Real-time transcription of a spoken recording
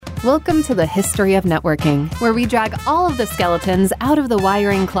Welcome to the History of Networking, where we drag all of the skeletons out of the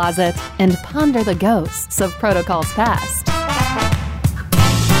wiring closet and ponder the ghosts of protocols past.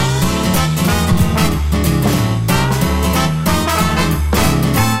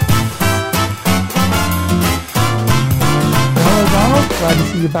 Hello, Donald. Glad to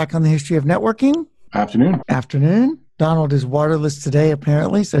see you back on the History of Networking. Afternoon. Donald is waterless today,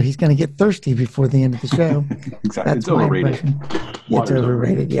 apparently, so he's going to get thirsty before the end of the show. Exactly. It's overrated. It's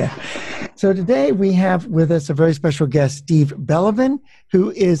overrated, yeah. So today we have with us a very special guest, Steve Bellovin, who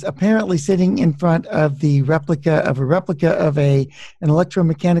is apparently sitting in front of the replica of an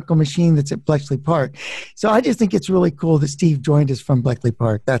electromechanical machine that's at Bletchley Park. So I just think it's really cool that Steve joined us from Bletchley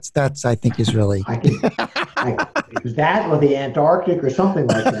Park. That's I think is really It was that or the Antarctic or something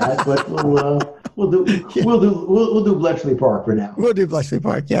like that, but we'll do Bletchley Park for now. We'll do Bletchley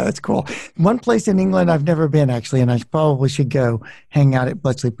Park. Yeah, that's cool. One place in England I've never been, actually, and I probably should go hang out at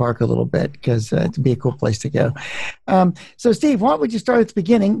Bletchley Park a little bit because it'd be a cool place to go. So, Steve, why don't we just start at the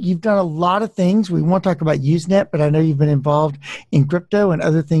beginning? You've done a lot of things. We won't talk about USENET, but I know you've been involved in crypto and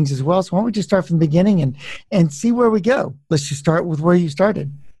other things as well. So why don't we just start from the beginning and see where we go? Let's just start with where you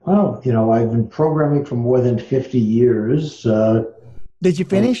started. Well, I've been programming for more than 50 years. Did you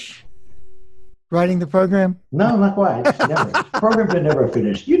finish writing the program? No, not quite. Never. Programs are never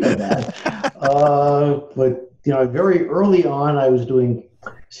finished. You know that. But very early on, I was doing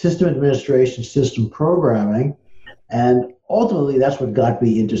system administration, system programming, and ultimately that's what got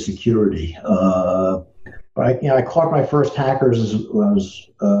me into security. But I caught my first hackers as I was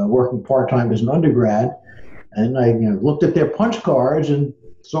working part-time as an undergrad, and I looked at their punch cards and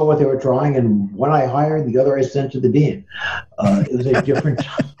saw what they were trying, and one I hired, the other I sent to the dean. It was a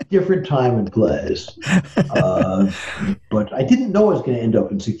different time and place. But I didn't know I was going to end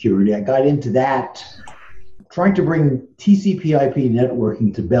up in security. I got into that trying to bring TCP/IP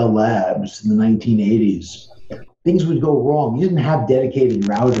networking to Bell Labs in the 1980s. Things would go wrong. You didn't have dedicated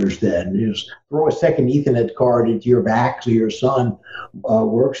routers then. You just throw a second Ethernet card into your VAX or your Sun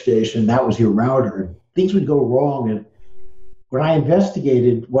workstation. That was your router. Things would go wrong, and when I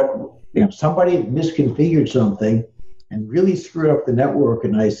investigated somebody had misconfigured something and really screwed up the network,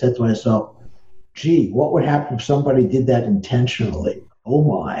 and I said to myself, gee, what would happen if somebody did that intentionally? Oh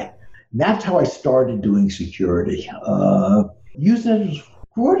my. And that's how I started doing security. USENET was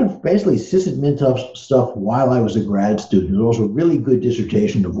sort of basically sysadmin stuff while I was a grad student. It was also really good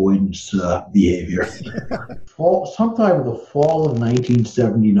dissertation avoidance behavior. Sometime in the fall of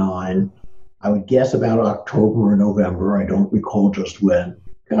 1979, I would guess about October or November, I don't recall just when,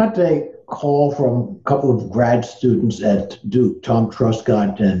 got a call from a couple of grad students at Duke, Tom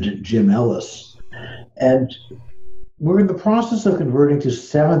Truscott and Jim Ellis. And we're in the process of converting to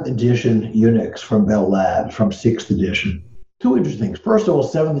 7th edition Unix from Bell Labs, from 6th edition. Two interesting things. First of all,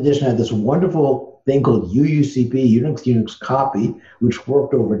 7th edition had this wonderful thing called UUCP, Unix Copy, which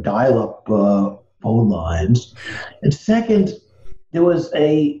worked over dial-up phone lines. And second, there was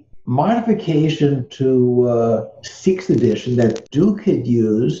a modification to 6th edition that Duke had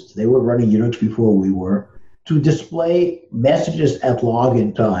used, they were running Unix before we were, to display messages at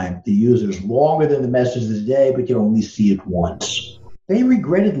login time to users longer than the messages today, but you only see it once. They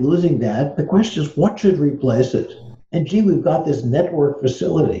regretted losing that. The question is, what should replace it? And gee, we've got this network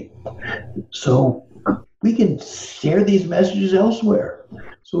facility, so we can share these messages elsewhere.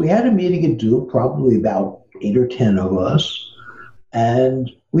 So we had a meeting at Duke, probably about 8 or 10 of us, and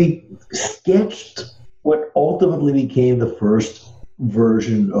we sketched what ultimately became the first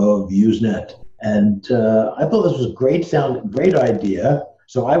version of USENET. And I thought this was a great idea.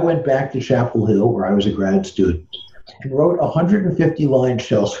 So I went back to Chapel Hill, where I was a grad student, and wrote a 150-line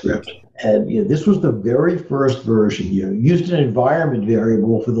shell script. And this was the very first version. Used an environment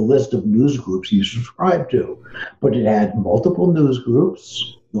variable for the list of news groups you subscribed to. But it had multiple news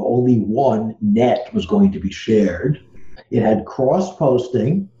groups. Only one net was going to be shared. It had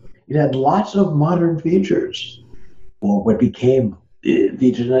cross-posting. It had lots of modern features. Well, what became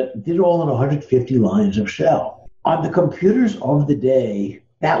features did it all in 150 lines of shell. On the computers of the day,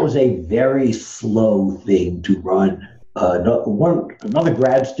 that was a very slow thing to run. Another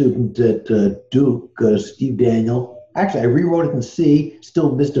grad student at Duke, Steve Daniel, actually I rewrote it in C,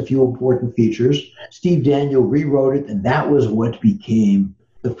 still missed a few important features. Steve Daniel rewrote it, and that was what became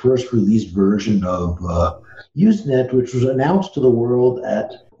the first released version of USENET, which was announced to the world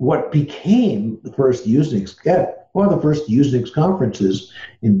at what became the first Usenix, one of the first Usenix conferences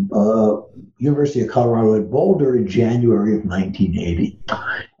in University of Colorado at Boulder in January of 1980.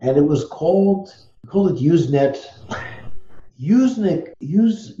 And it was called it USENET.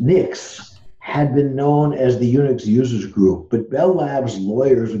 Usenix had been known as the Unix Users Group, but Bell Labs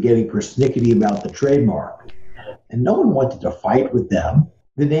lawyers were getting persnickety about the trademark, and no one wanted to fight with them.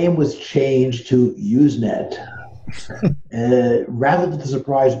 The name was changed to USENET. Rather than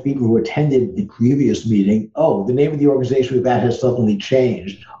surprise people who attended the previous meeting, the name of the organization we've had has suddenly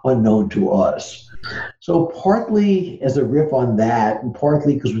changed, unknown to us. So partly as a riff on that, and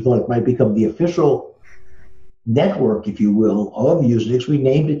partly because we thought it might become the official network, if you will, of Usenix, we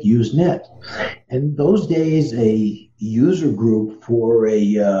named it Usenet. In those days, a user group for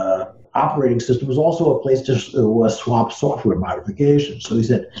a operating system was also a place to swap software modifications. So he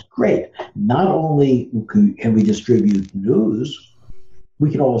said, great, not only can we distribute news,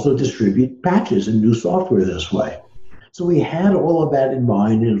 we can also distribute patches and new software this way. So we had all of that in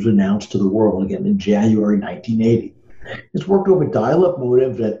mind, and it was announced to the world again in January 1980. It's worked over dial-up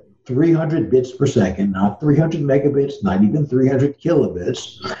modems at 300 bits per second, not 300 megabits, not even 300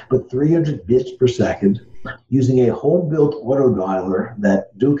 kilobits, but 300 bits per second, using a home-built autodialer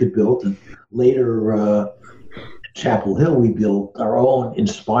that Duke had built, and later Chapel Hill, we built our own,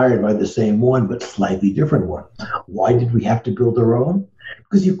 inspired by the same one, but slightly different one. Why did we have to build our own?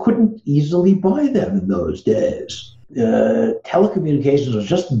 Because you couldn't easily buy them in those days. Telecommunications was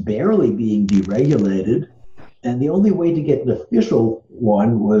just barely being deregulated, and the only way to get an official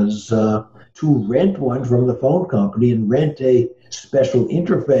one was to rent one from the phone company and rent a special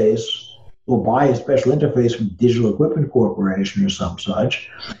interface, or buy a special interface from Digital Equipment Corporation or some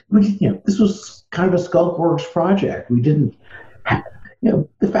such. This was kind of a skunkworks project. We didn't,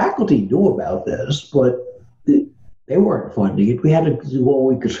 the faculty knew about this, but they weren't funding it. We had to do what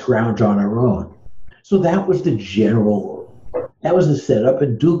we could scrounge on our own. So that was the setup,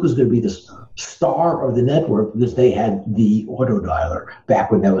 and Duke was going to be the star of the network because they had the autodialer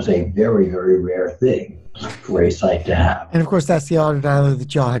back when that was a very, very rare thing for a site to have. And of course, that's the autodialer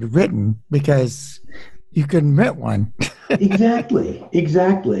that y'all had written because you couldn't rent one. Exactly.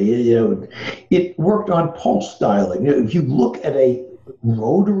 It worked on pulse dialing. If you look at a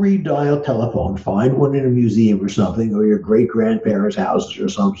rotary dial telephone, find one in a museum or something, or your great-grandparents' houses or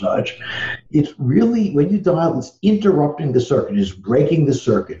some such, it's really, when you dial, it's interrupting the circuit, it's breaking the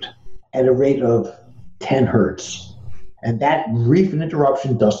circuit at a rate of 10 hertz. And that brief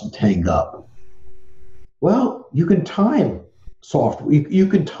interruption doesn't hang up. Well, you can time software. You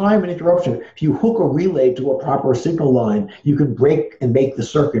can time an interruption. If you hook a relay to a proper signal line, you can break and make the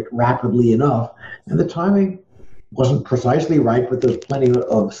circuit rapidly enough. And the timing wasn't precisely right, but there's plenty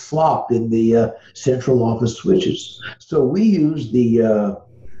of slop in the central office switches. So we used the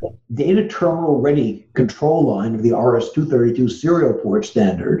data terminal ready control line of the RS-232 serial port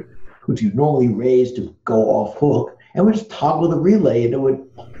standard, which you normally raise to go off hook, and we just toggle the relay and it would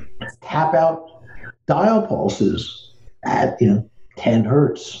tap out dial pulses at 10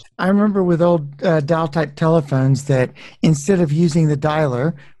 hertz. I remember with old dial type telephones that instead of using the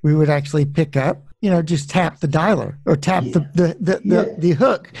dialer, we would actually pick up, just tap the dialer or tap the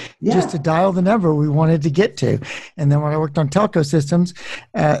hook just to dial the number we wanted to get to. And then when I worked on telco systems,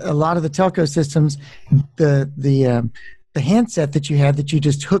 a lot of the telco systems, the handset that you had that you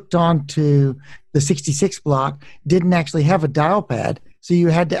just hooked on to the 66 block didn't actually have a dial pad. So you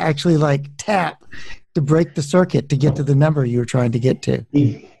had to actually tap to break the circuit to get to the number you were trying to get to.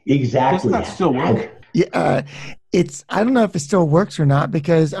 Exactly. Doesn't that still work? Yeah, I don't know if it still works or not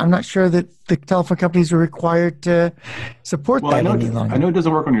because I'm not sure that the telephone companies are required to support that any longer. I know it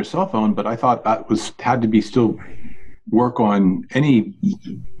doesn't work on your cell phone, but I thought that had to be still work on any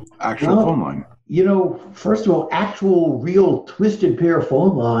actual phone line. First of all, actual real twisted pair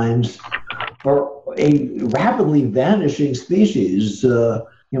phone lines are a rapidly vanishing species.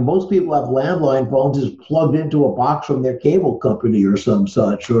 Most people have landline phones just plugged into a box from their cable company or some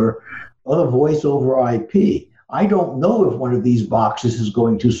such, or other voice over IP. I don't know if one of these boxes is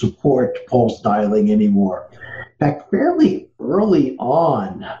going to support pulse dialing anymore. In fact, fairly early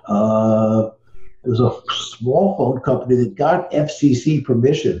on, there was a small phone company that got FCC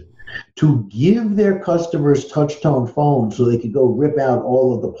permission to give their customers touch-tone phones so they could go rip out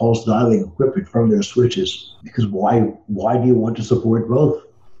all of the pulse dialing equipment from their switches. Because why do you want to support both?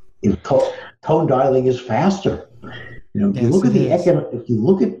 If tone dialing is faster. If you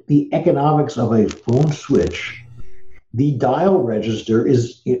look at the economics of a phone switch, the dial register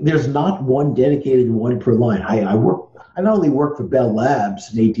there's not one dedicated one per line. I not only worked for Bell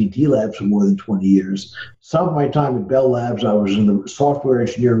Labs and AT&T Labs for more than 20 years. Some of my time at Bell Labs, I was in the software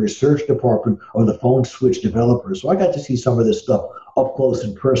engineering research department of the phone switch developers. So I got to see some of this stuff up close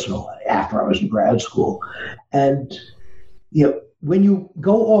and personal after I was in grad school. And when you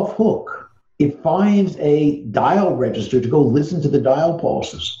go off hook, it finds a dial register to go listen to the dial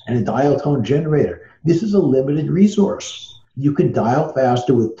pulses and a dial tone generator. This is a limited resource. You can dial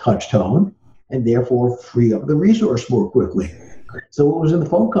faster with touch tone and therefore free up the resource more quickly. So it was in the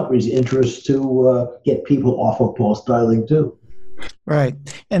phone company's interest to get people off of pulse dialing too. Right.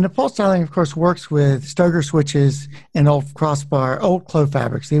 And the pulse dialing, of course, works with Stoger switches and old clove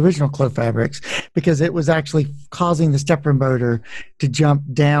fabrics, the original clove fabrics, because it was actually causing the stepper motor to jump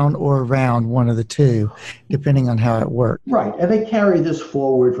down or around one of the two, depending on how it worked. Right. And they carry this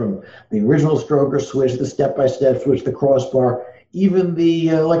forward from the original Stoger switch, the step-by-step switch, the crossbar, even the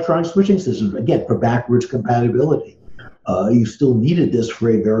electronic switching system, again, for backwards compatibility. You still needed this for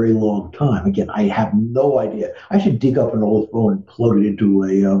a very long time. Again, I have no idea. I should dig up an old phone and plug it into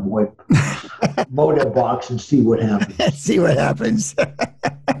a modem box and see what happens. See what happens.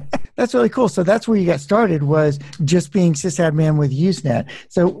 That's really cool. So that's where you got started, was just being sysadmin with USENET.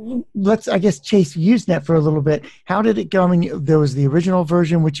 So let's, I guess, chase USENET for a little bit. How did it go? I mean, there was the original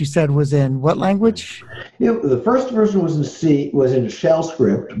version, which you said was in what language? The first version was in C, was in shell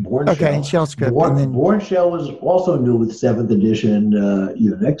script, Bourne Shell. Okay, in shell script. Bourne Shell was also new with 7th edition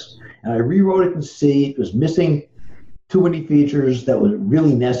Unix. And I rewrote it in C. It was missing too many features that were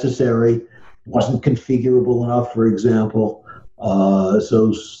really necessary. Wasn't configurable enough, for example.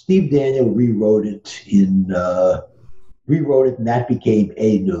 So Steve Daniel rewrote it, and that became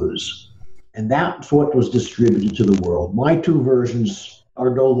A-News. And that's what was distributed to the world. My two versions are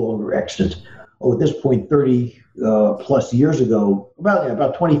no longer extant. At this point, 30 plus years ago,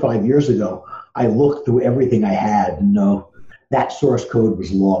 about 25 years ago, I looked through everything I had, and that source code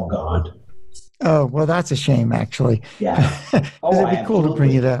was long gone. Oh, well, that's a shame, actually. Yeah. It'd be cool to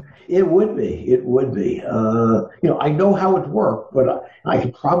bring it up. It would be. I know how it worked, but I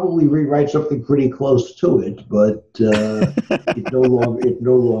could probably rewrite something pretty close to it, but it no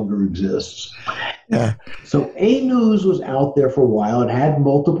longer exists. Yeah. So A-News was out there for a while. It had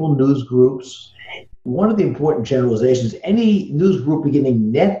multiple news groups. One of the important generalizations, any news group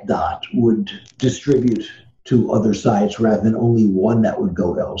beginning .net would distribute to other sites rather than only one that would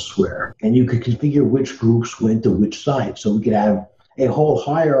go elsewhere. And you could configure which groups went to which site. So we could have a whole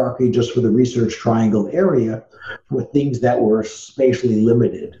hierarchy just for the Research Triangle area for things that were spatially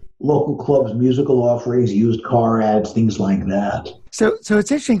limited. Local clubs, musical offerings, used car ads, things like that. So it's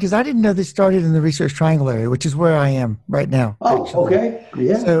interesting because I didn't know this started in the Research Triangle area, which is where I am right now. Oh, actually. Okay.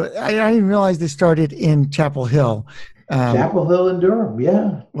 Yeah. So I didn't realize this started in Chapel Hill. Chapel Hill in Durham,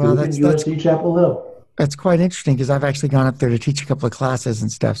 yeah. Well, that's USC Chapel Hill. That's quite interesting because I've actually gone up there to teach a couple of classes and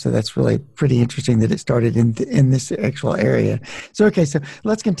stuff. So that's really pretty interesting that it started in this actual area. So, okay, so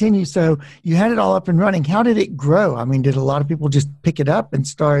let's continue. So you had it all up and running. How did it grow? I mean, did a lot of people just pick it up and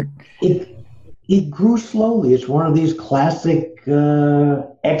start? It grew slowly. It's one of these classic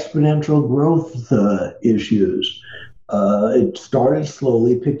exponential growth issues. It started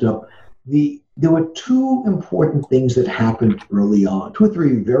slowly, picked up. There were two important things that happened early on, two or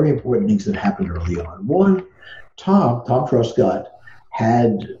three very important things that happened early on. One, Tom Truscott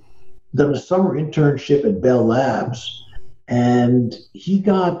had done a summer internship at Bell Labs, and he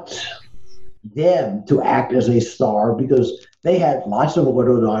got them to act as a star because they had lots of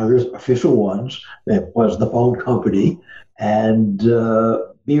autodialers, official ones, that was the phone company, and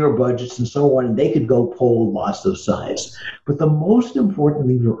bigger budgets and so on, and they could go poll lots of sites. But the most important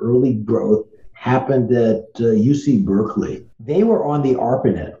thing for early growth happened at UC Berkeley. They were on the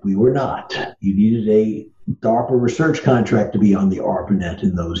ARPANET. We were not. You needed a DARPA research contract to be on the ARPANET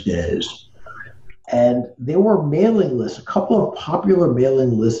in those days. And there were mailing lists, a couple of popular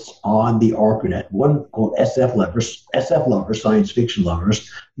mailing lists on the ARPANET, one called SF Lovers, Science Fiction Lovers,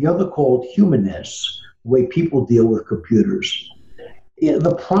 the other called Humanists, the way people deal with computers.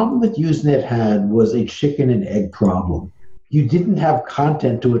 The problem that Usenet had was a chicken and egg problem. You didn't have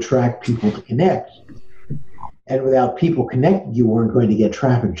content to attract people to connect. And without people connected, you weren't going to get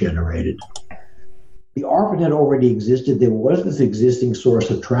traffic generated. The ARPANET already existed. There was this existing source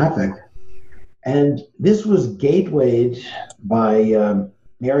of traffic. And this was gatewayed by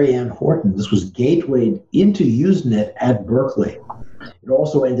Marianne Horton. This was gatewayed into Usenet at Berkeley. It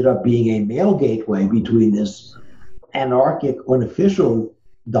also ended up being a mail gateway between this anarchic, unofficial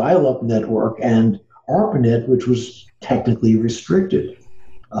dial-up network and ARPANET, which was technically restricted.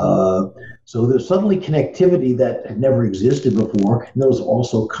 So there's suddenly connectivity that had never existed before, and there was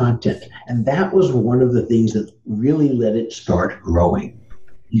also content. And that was one of the things that really let it start growing.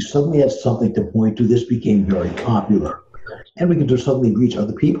 You suddenly had something to point to. This became very popular. And we could just suddenly reach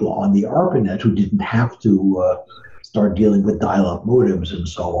other people on the ARPANET who didn't have to start dealing with dial-up modems and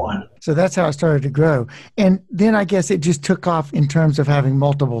so on. So that's how it started to grow. And then I guess it just took off in terms of having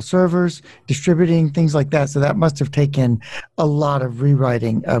multiple servers, distributing, things like that. So that must have taken a lot of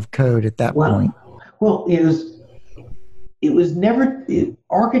rewriting of code at that point. Well, it was never,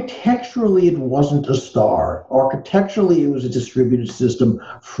 architecturally, it wasn't a star. Architecturally, it was a distributed system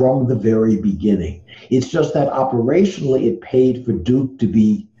from the very beginning. It's just that operationally, it paid for Duke to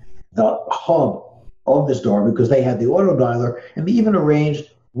be the hub of the star because they had the auto dialer, and they even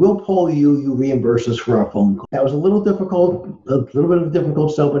arranged, we'll poll you, you reimburse us for our phone call. That was a little bit of a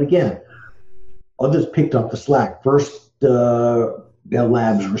difficult sell, but again, others picked up the slack. First, Bell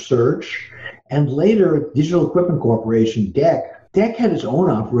Labs Research, and later Digital Equipment Corporation, DEC. DEC had its own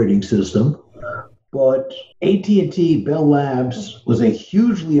operating system, but AT&T Bell Labs was a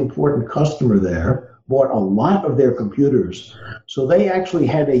hugely important customer there, bought a lot of their computers. So they actually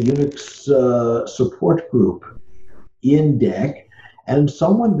had a Unix support group in DEC, and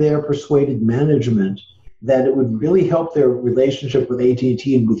someone there persuaded management that it would really help their relationship with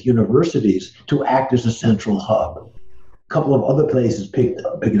AT&T and with universities to act as a central hub. A couple of other places pick it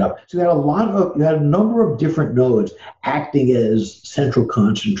up. So you had a number of different nodes acting as central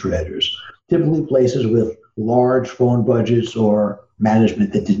concentrators, typically places with large phone budgets or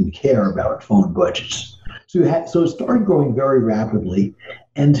management that didn't care about phone budgets. So it started growing very rapidly,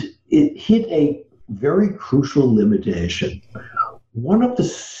 and it hit a very crucial limitation. One of the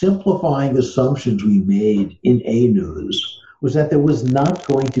simplifying assumptions we made in A-News was that there was not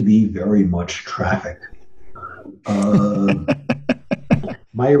going to be very much traffic.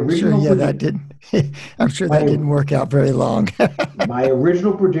 My original that didn't work out very long. My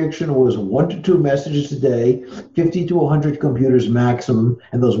original prediction was 1 to 2 messages a day, 50 to 100 computers maximum,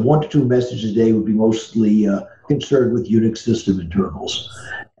 and those 1 to 2 messages a day would be mostly concerned with Unix system internals.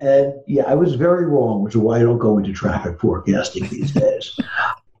 And yeah, I was very wrong, which is why I don't go into traffic forecasting these days.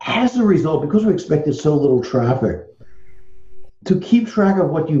 As a result, because we expected so little traffic, to keep track of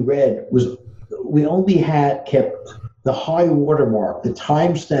what you read we only kept the high watermark, the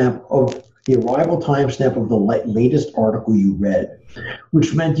timestamp of the arrival timestamp of the latest article you read,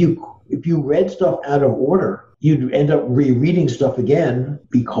 which meant if you read stuff out of order, you'd end up rereading stuff again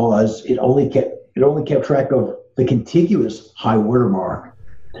because it only kept track of the contiguous high watermark.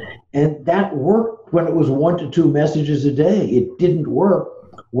 And that worked when it was 1 to 2 messages a day. It didn't work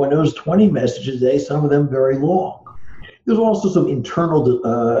when it was 20 messages a day, some of them very long. There's also some internal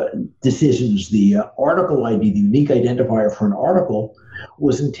decisions. The article ID, the unique identifier for an article,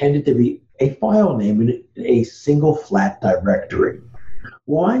 was intended to be a file name in a single flat directory.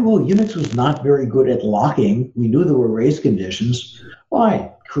 Why? Well, Unix was not very good at locking. We knew there were race conditions. Fine,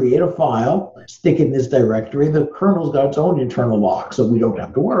 create a file, stick it in this directory. The kernel's got its own internal lock, so we don't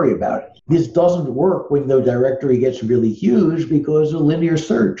have to worry about it. This doesn't work when the directory gets really huge because of linear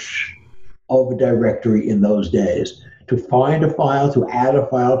search of a directory in those days. To find a file, to add a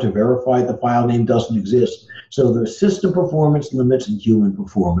file, to verify the file name doesn't exist. So there's system performance limits and human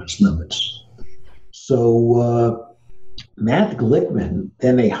performance limits. So Matt Glickman,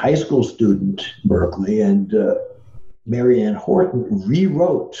 then a high school student at Berkeley, and Marianne Horton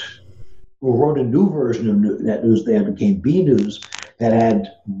wrote a new version of NetNews that became B-News that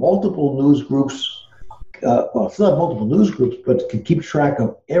had multiple news groups, still had multiple news groups, but could keep track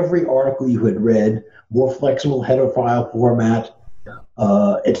of every article you had read, more flexible header file format,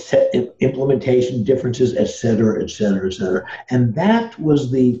 implementation differences, et cetera, et cetera, et cetera. And that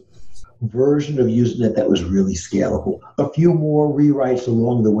was the version of USENET that was really scalable. A few more rewrites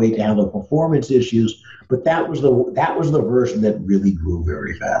along the way to handle performance issues, but that was the version that really grew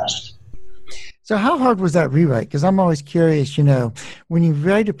very fast. So how hard was that rewrite? Because I'm always curious, when you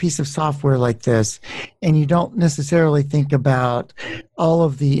write a piece of software like this and you don't necessarily think about all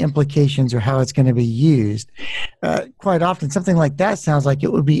of the implications or how it's going to be used, quite often something like that sounds like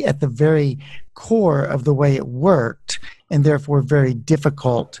it would be at the very core of the way it worked and therefore very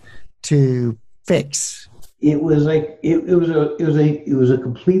difficult to fix. It was a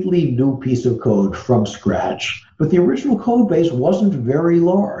completely new piece of code from scratch, but the original code base wasn't very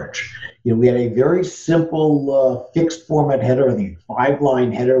large. We had a very simple fixed format header, the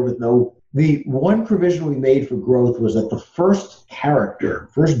 5-line header with the one provision we made for growth was that the first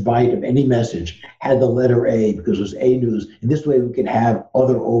byte of any message had the letter A because it was A-News, and this way we could have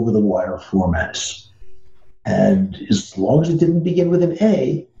other over-the-wire formats. And as long as it didn't begin with an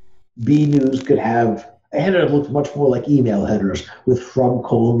A, B-News could have a header that looked much more like email headers with from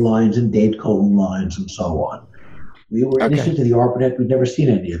colon lines and date colon lines and so on. We were initially to the ARPANET. We'd never seen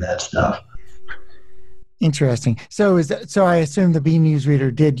any of that stuff. Interesting. So I assume the B News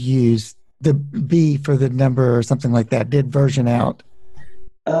Reader did use the B for the number or something like that, did version out?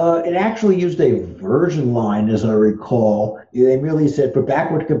 It actually used a version line, as I recall. They merely said for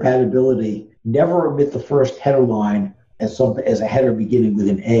backward compatibility, never omit the first header line as a header beginning with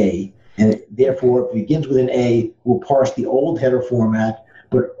an A, and therefore if it begins with an A, we'll parse the old header format,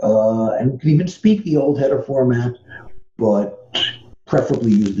 and we can even speak the old header format, but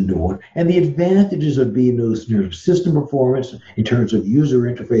preferably use the new one. And the advantages of BNews in terms of system performance, in terms of user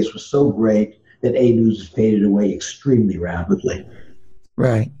interface, was so great that A News has faded away extremely rapidly.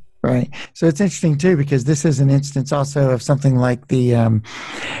 Right. So it's interesting too, because this is an instance also of something like the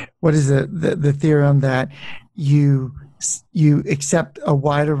what is the theorem that you accept a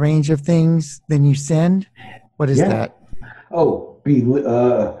wider range of things than you send. What is that? Oh, be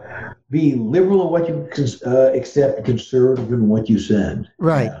liberal in what you accept, conservative in what you send.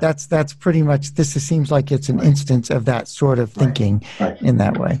 Right. Yeah. That's pretty much. This seems like it's an instance of that sort of thinking in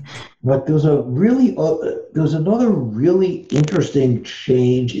that way. But there's another really interesting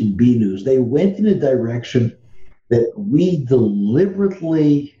change in BNews. They went in a direction that we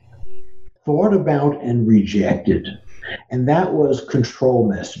deliberately thought about and rejected. And that was control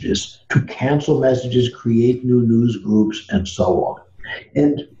messages, to cancel messages, create new news groups, and so on.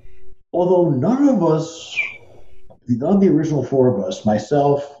 And although none of the original four of us,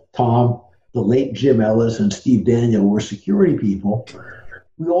 myself, Tom, the late Jim Ellis, and Steve Daniel, were security people,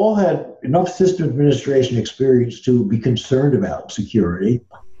 we all had enough system administration experience to be concerned about security,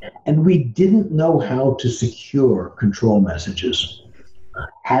 and we didn't know how to secure control messages.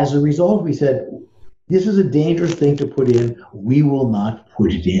 As a result, we said, this is a dangerous thing to put in. We will not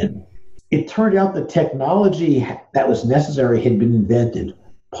put it in. It turned out the technology that was necessary had been invented,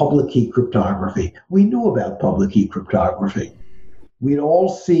 public key cryptography. We knew about public key cryptography. We'd all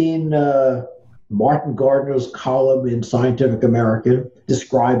seen Martin Gardner's column in Scientific American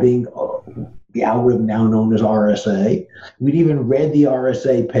describing the algorithm now known as RSA. We'd even read the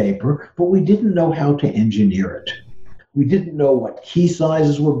RSA paper, but we didn't know how to engineer it. We didn't know what key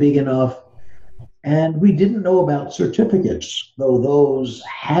sizes were big enough. And we didn't know about certificates, though those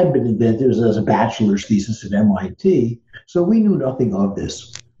had been invented as a bachelor's thesis at MIT. So we knew nothing of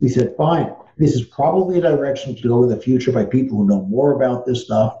this. We said, fine, this is probably a direction to go in the future by people who know more about this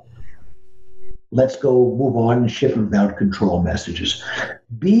stuff. Let's go move on and ship without control messages.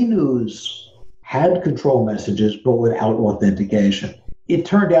 BNews had control messages, but without authentication. It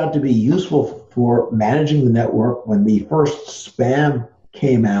turned out to be useful for managing the network. When the first spam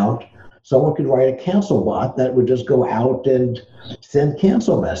came out, someone could write a cancel bot that would just go out and send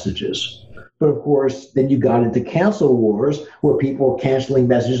cancel messages. But of course, then you got into cancel wars where people were canceling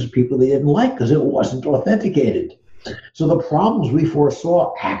messages of people they didn't like because it wasn't authenticated. So the problems we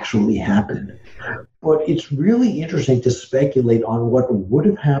foresaw actually happened. But it's really interesting to speculate on what would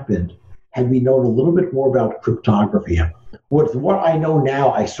have happened had we known a little bit more about cryptography. With what I know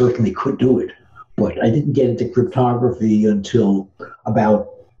now, I certainly could do it. But I didn't get into cryptography until about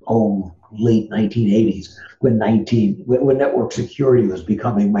late 1980s, when network security was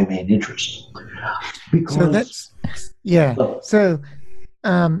becoming my main interest. So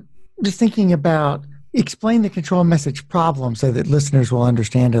just thinking about, explain the control message problem so that listeners will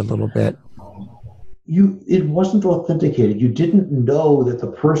understand it a little bit. It wasn't authenticated. You didn't know that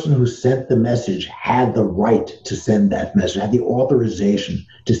the person who sent the message had the right to send that message, had the authorization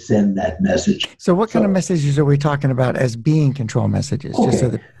to send that message. So what kind of messages are we talking about as being control messages? Okay. Just so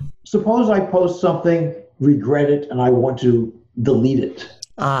that... Suppose I post something, regret it, and I want to delete it.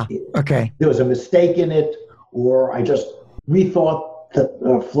 Okay. There was a mistake in it, or I just rethought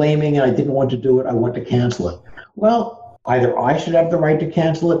the flaming and I didn't want to do it. I want to cancel it. Well, either I should have the right to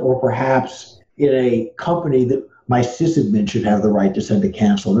cancel it, or perhaps in a company that my sysadmin should have the right to send to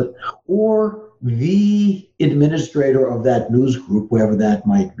cancel it, or the administrator of that news group, whoever that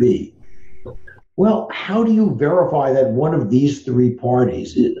might be. Well, how do you verify that one of these three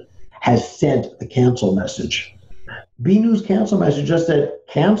parties has sent the cancel message? BNews cancel message just said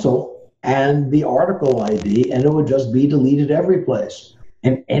cancel and the article ID, and it would just be deleted every place.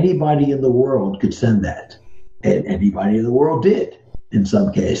 And anybody in the world could send that. And anybody in the world did in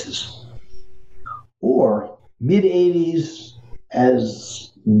some cases. Or mid-'80s,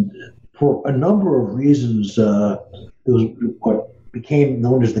 as for a number of reasons, there was what became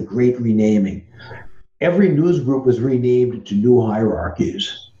known as the Great Renaming. Every news group was renamed to new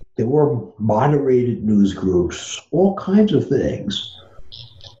hierarchies. There were moderated news groups, all kinds of things.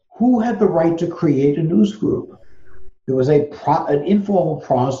 Who had the right to create a news group? There was an informal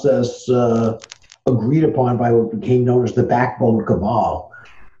process agreed upon by what became known as the backbone cabal.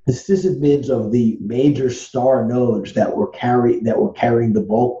 The sysadmins of the major star nodes that were carrying the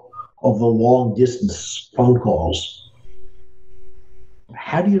bulk of the long distance phone calls.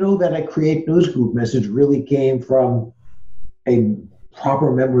 How do you know that a create newsgroup message really came from a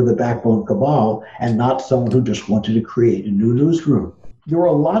proper member of the backbone cabal and not someone who just wanted to create a new newsgroup? There are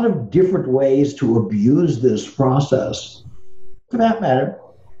a lot of different ways to abuse this process. For that matter,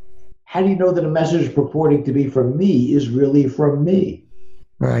 how do you know that a message purporting to be from me is really from me?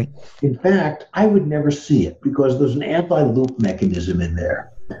 Right. In fact, I would never see it because there's an anti-loop mechanism in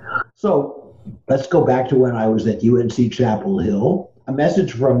there. So let's go back to when I was at UNC Chapel Hill. A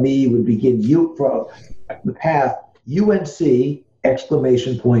message from me would begin from the path UNC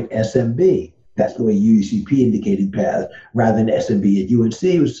exclamation point SMB. That's the way UCP indicated path. Rather than SMB at UNC,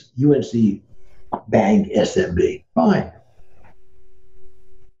 it was UNC bang SMB. Fine.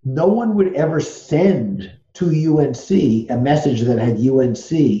 No one would ever send to UNC a message that had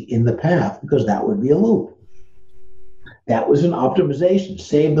UNC in the path because that would be a loop. That was an optimization.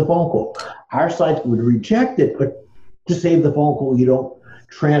 Save the phone call. Our site would reject it, but to save the phone call, you don't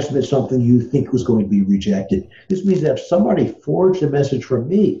transmit something you think was going to be rejected. This means that if somebody forged a message from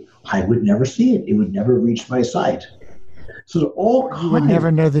me, I would never see it. It would never reach my site. So all kinds. You would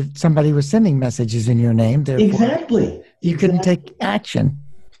never know that somebody was sending messages in your name. Exactly. You couldn't take action.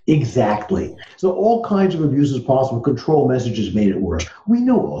 Exactly. So all kinds of abuses possible. Control messages made it worse. We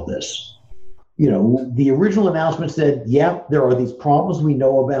know all this. You know, the original announcement said, yeah, there are these problems we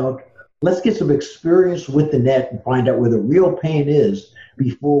know about. Let's get some experience with the net and find out where the real pain is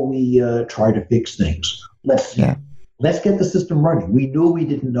before we try to fix things. Let's get the system running. We knew we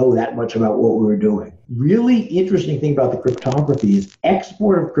didn't know that much about what we were doing. Really interesting thing about the cryptography is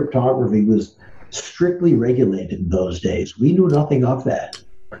export of cryptography was strictly regulated in those days. We knew nothing of that.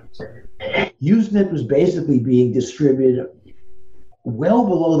 USENET was basically being distributed well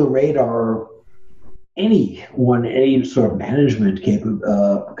below the radar. Any sort of management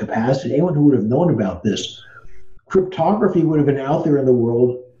capacity, anyone who would have known about this, cryptography would have been out there in the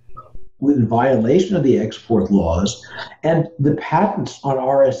world in violation of the export laws, and the patents on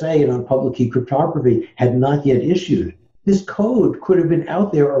RSA and on public key cryptography had not yet issued. This code could have been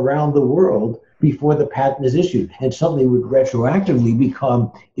out there around the world before the patent is issued, and suddenly would retroactively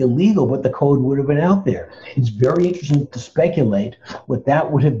become illegal, but the code would have been out there. It's very interesting to speculate what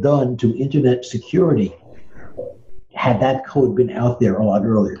that would have done to internet security had that code been out there a lot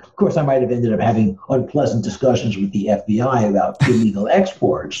earlier. Of course, I might have ended up having unpleasant discussions with the FBI about illegal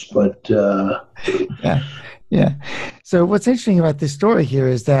exports, but... Yeah. So what's interesting about this story here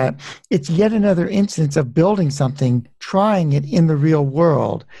is that it's yet another instance of building something, trying it in the real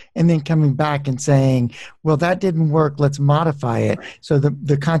world, and then coming back and saying, well, that didn't work, let's modify it. So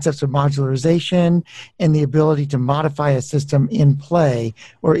the concepts of modularization and the ability to modify a system in play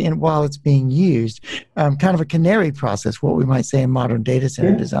or while it's being used, kind of a canary process, what we might say in modern data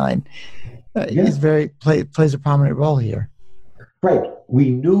center design, plays a prominent role here. Right.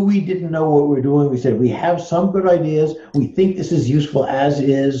 We knew we didn't know what we were doing. We said, we have some good ideas. We think this is useful as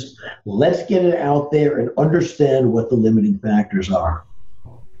is. Let's get it out there and understand what the limiting factors are.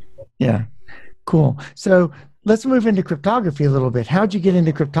 Yeah. Cool. So let's move into cryptography a little bit. How'd you get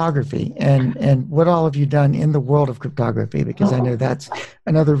into cryptography and what all have you done in the world of cryptography? Because I know that's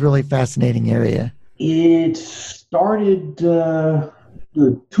another really fascinating area. It started two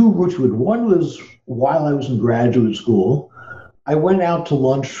routes with. One was while I was in graduate school. I went out to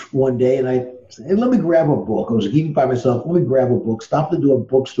lunch one day and I said, hey, let me grab a book. I was eating by myself. Let me grab a book. Stopped into a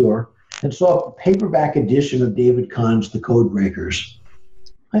bookstore and saw a paperback edition of David Kahn's The Code Breakers.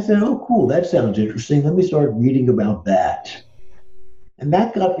 I said, oh, cool. That sounds interesting. Let me start reading about that. And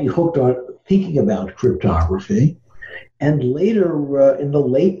that got me hooked on thinking about cryptography. And later, in the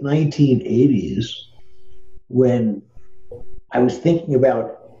late 1980s, when I was thinking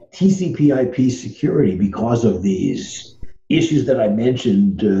about TCP/IP security because of these issues that I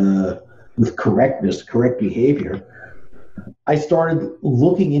mentioned with correct behavior, I started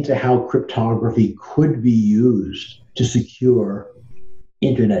looking into how cryptography could be used to secure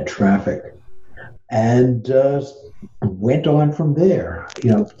internet traffic, and went on from there.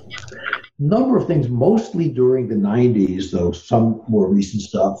 Number of things, mostly during the 90s, though some more recent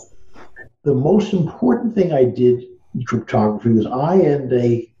stuff. The most important thing I did in cryptography was I and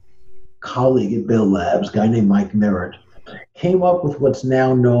a colleague at Bell Labs, a guy named Mike Merritt, came up with what's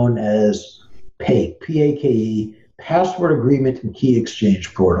now known as PAKE, P-A-K-E, Password Agreement and Key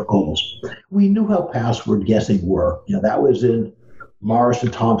Exchange Protocols. We knew how password guessing worked. That was in Morris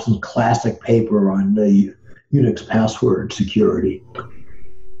and Thompson's classic paper on Unix password security.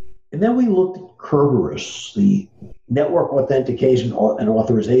 And then we looked at Kerberos, the network authentication and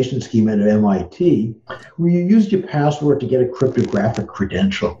authorization scheme at MIT, where you used your password to get a cryptographic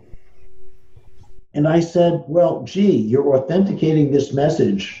credential. And I said, well, gee, you're authenticating this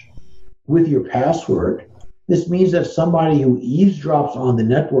message with your password. This means that somebody who eavesdrops on the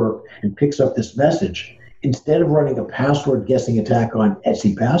network and picks up this message, instead of running a password guessing attack on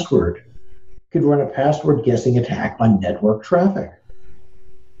Etsy password, could run a password guessing attack on network traffic.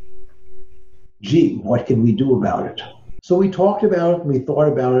 Gee, what can we do about it? So we talked about it and we thought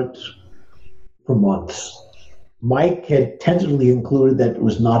about it for months. Mike had tentatively concluded that it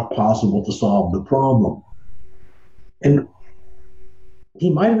was not possible to solve the problem. And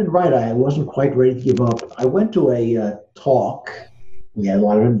he might have been right. I wasn't quite ready to give up. I went to a talk. We had a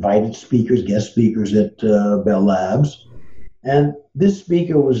lot of invited speakers, guest speakers at Bell Labs. And this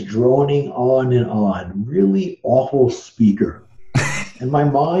speaker was droning on and on. Really awful speaker. And my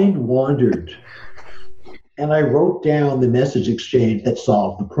mind wandered. And I wrote down the message exchange that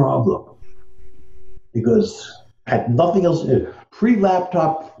solved the problem. Because I had nothing else,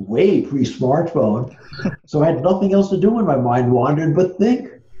 pre-laptop, way pre-smartphone. So I had nothing else to do when my mind wandered but think.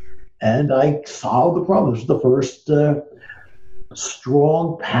 And I solved the problem. This was the first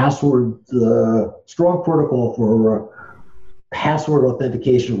strong protocol for password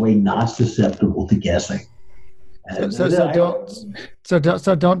authentication way not susceptible to guessing. So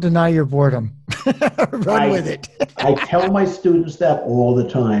don't deny your boredom. Run with it. I tell my students that all the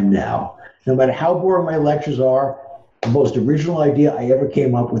time now. No matter how boring my lectures are, the most original idea I ever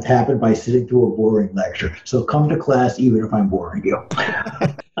came up with happened by sitting through a boring lecture. So come to class even if I'm boring you.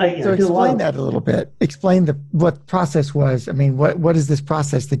 So explain that a little bit. Explain what the process was. I mean, what is this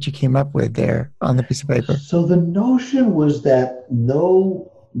process that you came up with there on the piece of paper? So the notion was that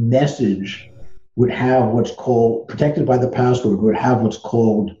no message would have what's called, protected by the password, would have what's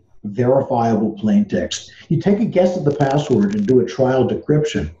called verifiable plaintext. You take a guess at the password and do a trial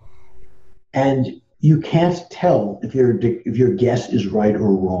decryption, and you can't tell if your guess is right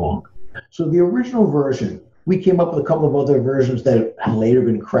or wrong. So the original version, we came up with a couple of other versions that have later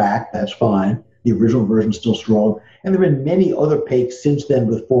been cracked. That's fine. The original version is still strong. And there have been many other fakes since then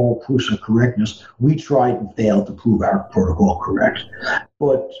with formal proofs of correctness. We tried and failed to prove our protocol correct.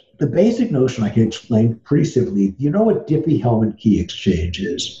 But the basic notion I can explain pretty simply. You know what Diffie-Hellman key exchange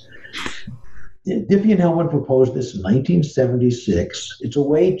is? Diffie and Hellman proposed this in 1976. It's a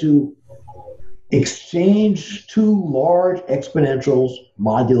way to exchange two large exponentials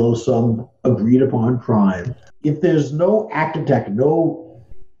modulo some agreed upon prime. If there's no active attacker, no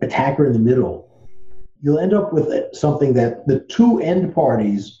attacker in the middle, you'll end up with something that the two end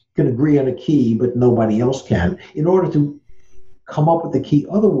parties can agree on a key, but nobody else can. In order to come up with the key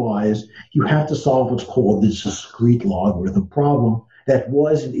otherwise, you have to solve what's called the discrete logarithm problem that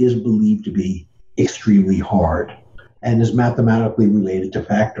was and is believed to be extremely hard and is mathematically related to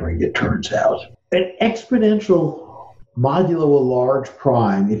factoring, it turns out. An exponential modulo a large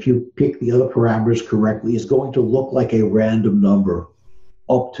prime, if you pick the other parameters correctly, is going to look like a random number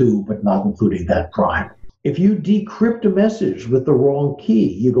up to but not including that prime. If you decrypt a message with the wrong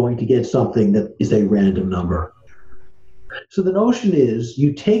key, you're going to get something that is a random number. So the notion is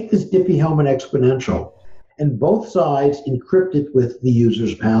you take this Diffie-Hellman exponential and both sides encrypt it with the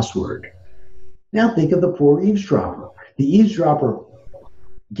user's password. Now think of the poor eavesdropper. The eavesdropper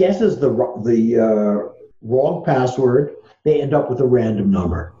guesses the wrong password, they end up with a random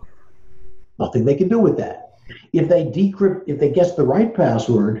number. Nothing they can do with that. If they guess the right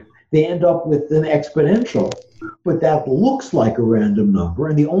password, they end up with an exponential, but that looks like a random number,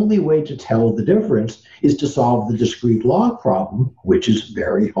 and the only way to tell the difference is to solve the discrete log problem, which is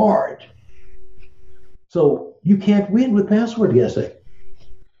very hard. So you can't win with password guessing.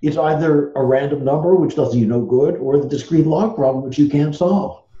 It's either a random number, which does you no good, or the discrete log problem, which you can't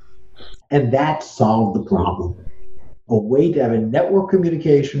solve. And that solved the problem. A way to have a network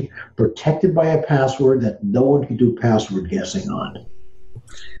communication protected by a password that no one can do password guessing on.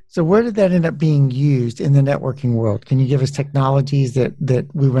 So where did that end up being used in the networking world? Can you give us technologies that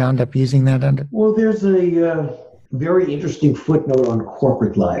we wound up using that under? Well, there's a very interesting footnote on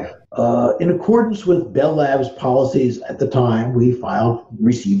corporate life. In accordance with Bell Labs policies at the time, we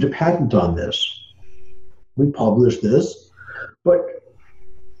received a patent on this. We published this, but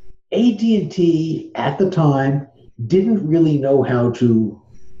AT&T at the time didn't really know how to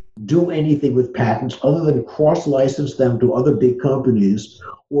do anything with patents other than cross-license them to other big companies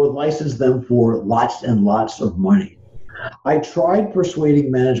or license them for lots and lots of money. I tried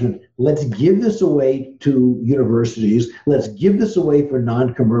persuading management, let's give this away to universities, let's give this away for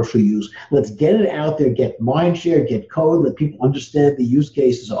non-commercial use, let's get it out there, get mind share, get code, let people understand the use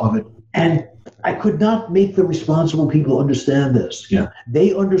cases of it. And I could not make the responsible people understand this. Yeah.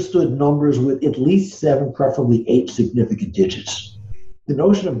 They understood numbers with at least 7, preferably 8 significant digits. The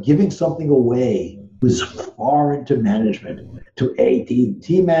notion of giving something away was far into management, to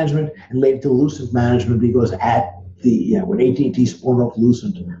AT&T management, and later to Lucent management, because when AT&T spun off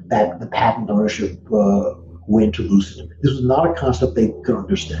Lucent, that the patent ownership went to Lucent. This was not a concept they could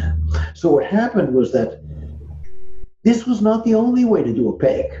understand. So what happened was that this was not the only way to do a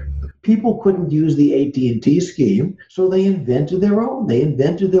PEG. People couldn't use the AT&T scheme, so they invented their own. They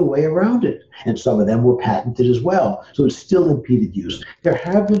invented their way around it, and some of them were patented as well. So it still impeded use. There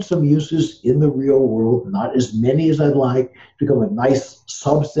have been some uses in the real world, not as many as I'd like, to become a nice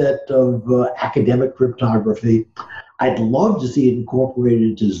subset of academic cryptography. I'd love to see it incorporated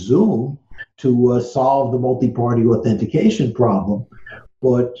into Zoom to solve the multi-party authentication problem,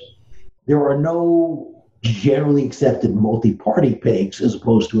 but there are no generally accepted multi-party PEGs as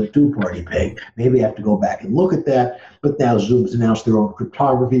opposed to a two-party PEG. Maybe I have to go back and look at that, but now Zoom's announced their own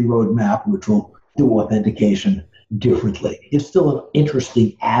cryptography roadmap, which will do authentication differently. It's still an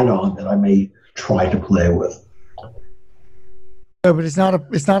interesting add-on that I may try to play with. No, but it's not a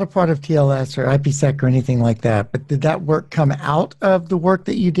part of TLS or IPsec or anything like that. But did that work come out of the work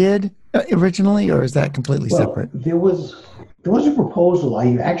that you did originally, or is that completely separate? There was a proposal.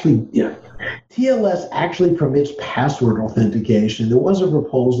 TLS actually permits password authentication. There was a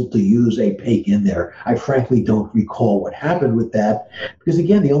proposal to use a PEG in there. I frankly don't recall what happened with that, because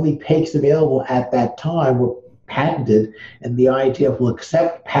again, the only PEGs available at that time were patented, and the IETF will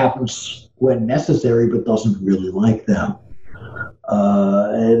accept patents when necessary, but doesn't really like them.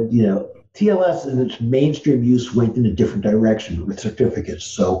 TLS in its mainstream use went in a different direction with certificates,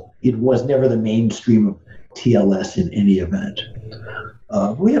 so it was never the mainstream of TLS in any event.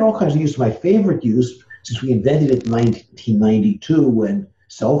 We had all kinds of use. My favorite use, since we invented it in 1992 when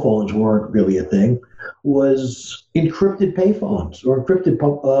cell phones weren't really a thing, was encrypted payphones or encrypted.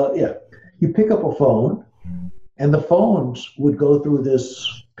 You pick up a phone, and the phones would go through this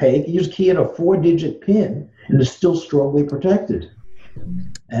PEG. You just key in a 4-digit PIN, and it's still strongly protected.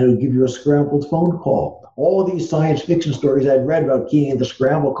 And it would give you a scrambled phone call. All these science fiction stories I'd read about keying in the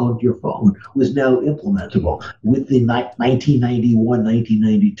scramble code to your phone was now implementable with the 1991,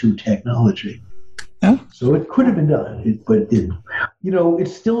 1992 technology. Yeah. So it could have been done, but it didn't.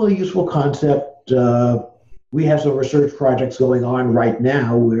 It's still a useful concept. We have some research projects going on right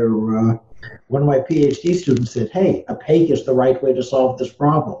now where one of my PhD students said, hey, a PEG is the right way to solve this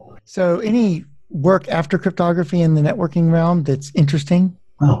problem. So any work after cryptography in the networking realm that's interesting?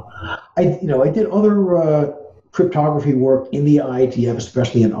 Well, I did other cryptography work in the IETF,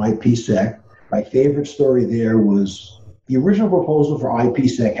 especially in IPsec. My favorite story there was the original proposal for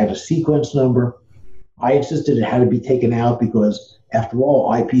IPsec had a sequence number. I insisted it had to be taken out because, after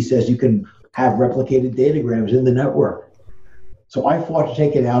all, IP says you can have replicated datagrams in the network. So I fought to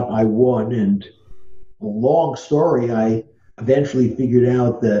take it out, and I won. And a long story, I eventually figured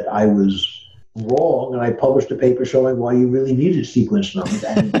out that I was wrong, and I published a paper showing why you really needed sequence numbers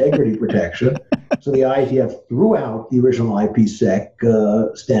and integrity protection. So the IETF threw out the original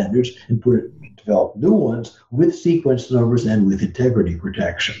IPsec standards and developed new ones with sequence numbers and with integrity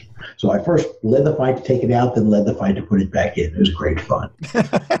protection. So I first led the fight to take it out, then led the fight to put it back in. It was great fun.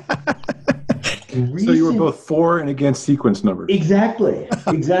 So you were both for and against sequence numbers. Exactly.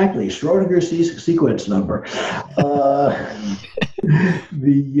 Schrodinger's sequence number.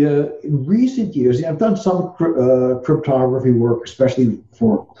 In recent years, I've done some cryptography work, especially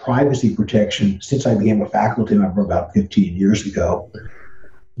for privacy protection, since I became a faculty member about 15 years ago.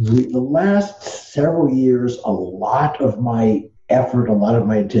 The last several years, a lot of my effort, a lot of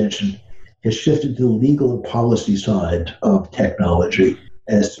my attention has shifted to the legal and policy side of technology,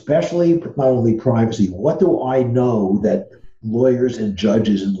 especially but not only privacy. What do I know that lawyers and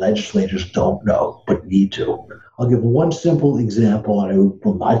judges and legislators don't know but need to? I'll give one simple example, and I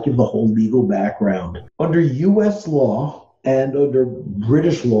will not give the whole legal background. Under U.S. law and under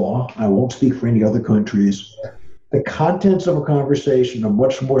British law, I won't speak for any other countries, the contents of a conversation are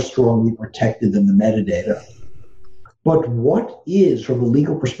much more strongly protected than the metadata. But what is, from a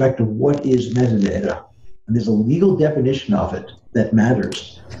legal perspective, what is metadata? And there's a legal definition of it that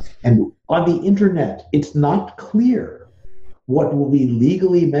matters. And on the internet, it's not clear what will be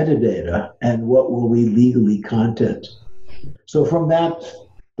legally metadata and what will be legally content. So from that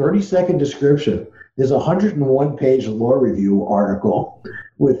 30-second description, there's a 101-page law review article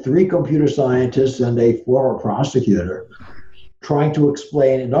with 3 computer scientists and a former prosecutor trying to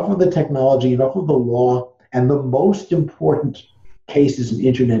explain enough of the technology, enough of the law, and the most important cases in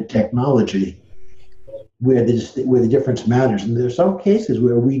internet technology where the difference matters. And there are some cases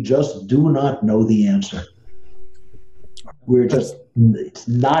where we just do not know the answer. You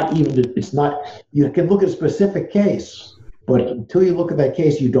can look at a specific case, But until you look at that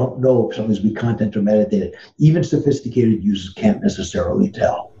case, you don't know if something's be content or metadata. Even sophisticated users can't necessarily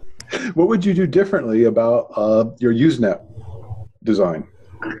tell. What would you do differently about your USENET design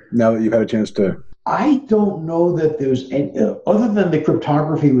now that you've had a chance to? I don't know that there's any, other than the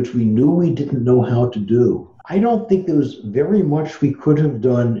cryptography, which we knew we didn't know how to do. I don't think there was very much we could have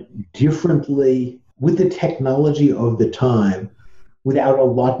done differently with the technology of the time without a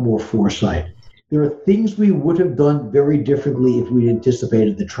lot more foresight. There are things we would have done very differently if we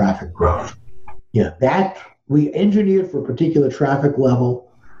anticipated the traffic growth. Yeah, that we engineered for a particular traffic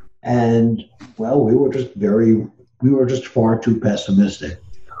level, and well, we were just far too pessimistic.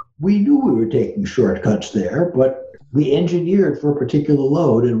 We knew we were taking shortcuts there, but we engineered for a particular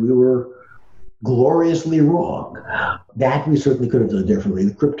load, and we were gloriously wrong. That we certainly could have done differently.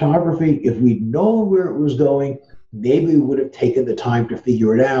 The cryptography, if we'd known where it was going, maybe we would have taken the time to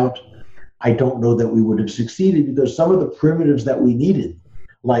figure it out. I don't know that we would have succeeded because some of the primitives that we needed,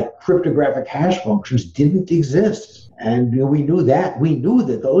 like cryptographic hash functions, didn't exist. And we knew that. We knew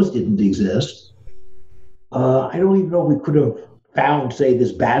that those didn't exist. I don't even know if we could have found, say,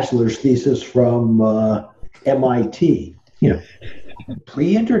 this bachelor's thesis from MIT,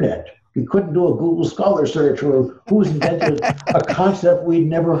 pre-internet. We couldn't do a Google Scholar search or who's invented a concept we'd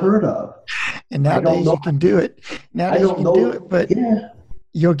never heard of. And nowadays you can do it. Nowadays you can do it, but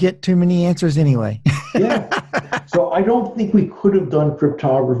you'll get too many answers anyway. Yeah. So I don't think we could have done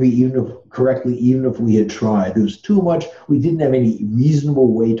cryptography even if we had tried. There was too much. We didn't have any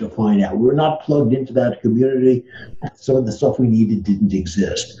reasonable way to find out. We're not plugged into that community. Some of the stuff we needed didn't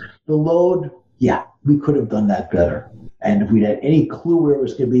exist. The load, we could have done that better. And if we'd had any clue where it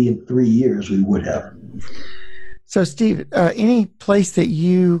was going to be in 3 years, we would have. So, Steve, any place that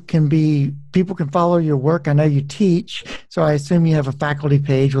people can follow your work? I know you teach, so I assume you have a faculty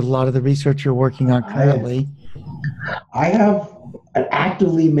page with a lot of the research you're working on currently. I have an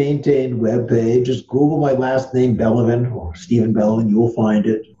actively maintained web page. Just Google my last name, Bellovin, or Stephen Bellovin, you'll find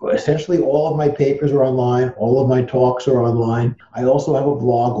it. Essentially, all of my papers are online. All of my talks are online. I also have a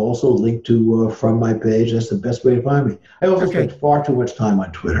blog, also linked to from my page. That's the best way to find me. I also spend far too much time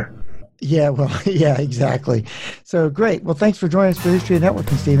on Twitter. Yeah, well, yeah, exactly. So great. Well, thanks for joining us for History of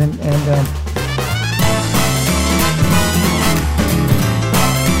Networking, Stephen. And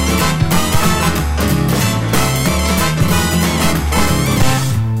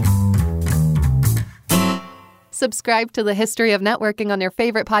subscribe to the History of Networking on your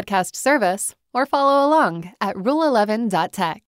favorite podcast service or follow along at rule11.tech.